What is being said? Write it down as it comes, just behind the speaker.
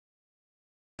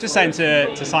Just saying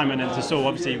to Simon and to Saul,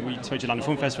 obviously we told you London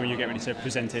Film Festival and you get ready to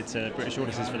present it to British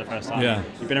audiences for the first time. Yeah.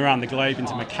 You've been around the globe, been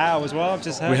to Macau as well, I've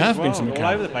just heard. We have been to Macau.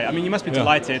 All over the place. I mean, you must be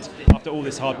delighted after all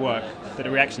this hard work that the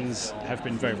reactions have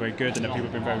been very, very good and that people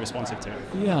have been very responsive to it.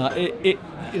 Yeah, it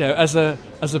you know, as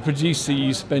a producer,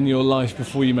 you spend your life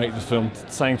before you make the film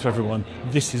saying to everyone,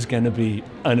 this is going to be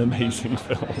an amazing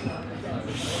film.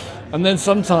 And then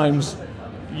sometimes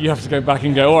you have to go back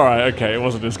and go, all right, okay, it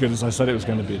wasn't as good as I said it was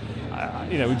going to be.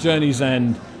 You know, with Journey's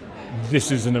End,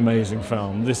 this is an amazing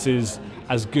film. This is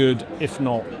as good, if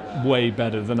not way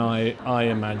better than I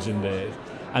imagined it.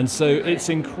 And so it's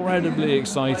incredibly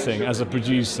exciting as a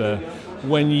producer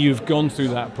when you've gone through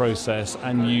that process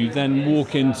and you then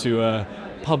walk into a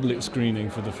public screening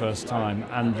for the first time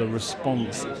and the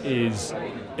response is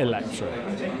electric.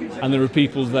 And there are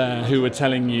people there who are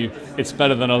telling you it's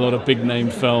better than a lot of big name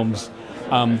films.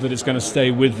 That it's going to stay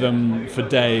with them for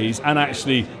days, and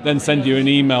actually then send you an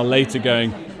email later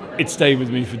going, it stayed with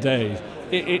me for days.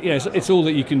 It's all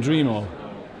that you can dream of.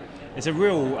 It's a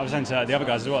real, I was saying to the other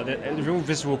guys as well, a real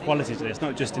visceral quality to this,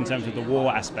 not just in terms of the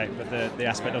war aspect, but the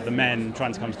aspect of the men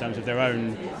trying to come to terms with their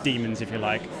own demons, if you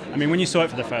like. I mean, when you saw it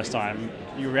for the first time,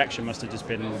 your reaction must have just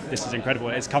been, this is incredible,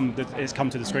 it's come to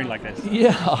the screen like this.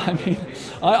 Yeah, I mean,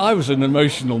 I was an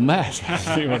emotional mess,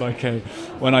 actually,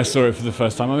 when I saw it for the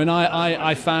first time. I mean,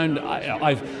 I found,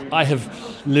 I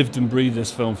have lived and breathed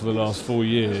this film for the last 4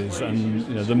 years, and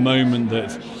you know, the moment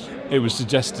that it was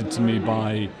suggested to me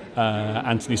by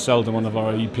Anthony Selden, one of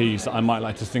our EPs, that I might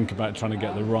like to think about trying to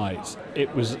get the rights.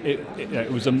 It was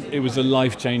a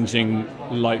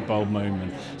life-changing light bulb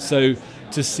moment. So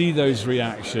to see those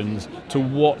reactions, to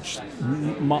watch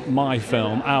my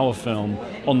film, our film,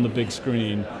 on the big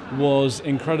screen was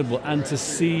incredible, and to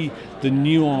see the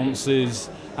nuances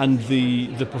and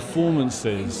the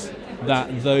performances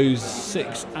that those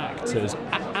 6 actors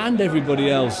and everybody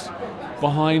else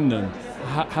behind them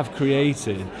have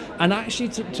created, and actually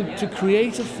to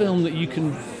create a film that you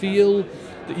can feel,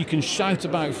 that you can shout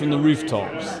about from the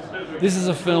rooftops. This is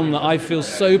a film that I feel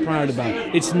so proud about.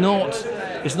 It's not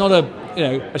a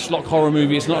schlock horror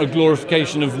movie. It's not a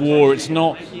glorification of war. It's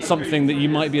not something that you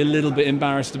might be a little bit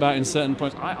embarrassed about in certain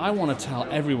points. I want to tell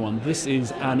everyone this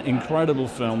is an incredible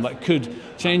film that could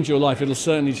change your life. It'll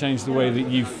certainly change the way that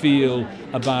you feel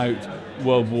about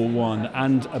World War I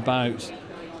and about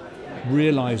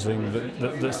realising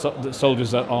that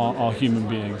soldiers are human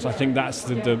beings. I think that's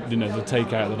the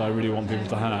takeout that I really want people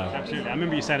to have. Absolutely. I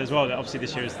remember you said as well that obviously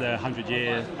this year is the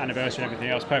 100-year anniversary and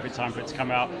everything else, perfect time for it to come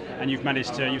out, and you've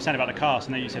said about the cast,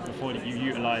 and then you said before that you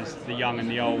utilise the young and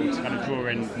the old to kind of draw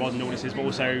in modern audiences, but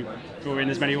also draw in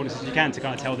as many audiences as you can to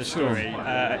kind of tell the story.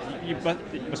 You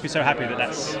must be so happy that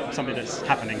that's something that's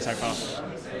happening so far.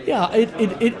 Yeah,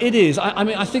 it is. I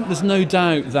mean, I think there's no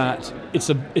doubt that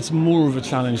it's more of a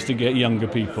challenge to get younger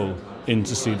people in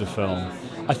to see the film.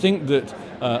 I think that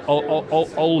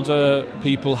older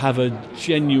people have a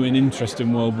genuine interest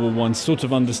in World War I, sort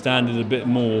of understand it a bit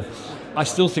more. I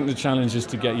still think the challenge is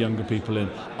to get younger people in.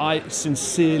 I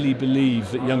sincerely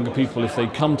believe that younger people, if they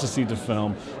come to see the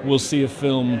film, will see a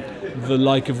film the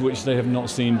like of which they have not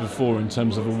seen before in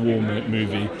terms of a war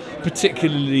movie,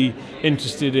 particularly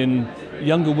interested in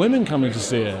younger women coming to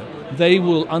see it. They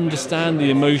will understand the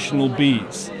emotional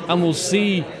beats and will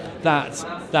see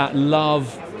that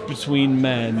love between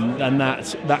men and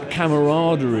that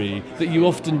camaraderie that you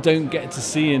often don't get to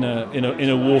see in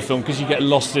a war film, because you get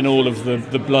lost in all of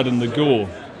the blood and the gore.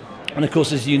 And of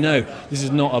course, as you know, this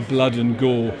is not a blood and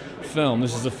gore film.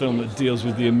 This is a film that deals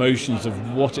with the emotions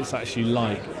of what it's actually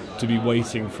like to be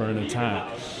waiting for an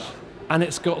attack. And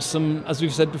it's got some, as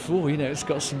we've said before, it's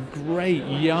got some great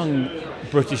young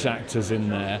British actors in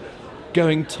there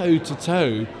going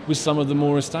toe-to-toe with some of the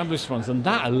more established ones. And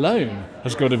that alone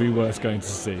has got to be worth going to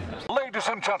see. Ladies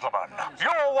and gentlemen,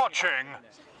 you're watching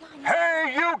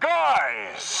Hey You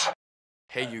Guys!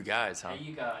 Hey You Guys, huh? Hey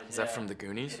You Guys. Is that from the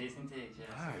Goonies? It is indeed, yes.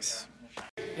 Nice.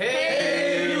 Hey!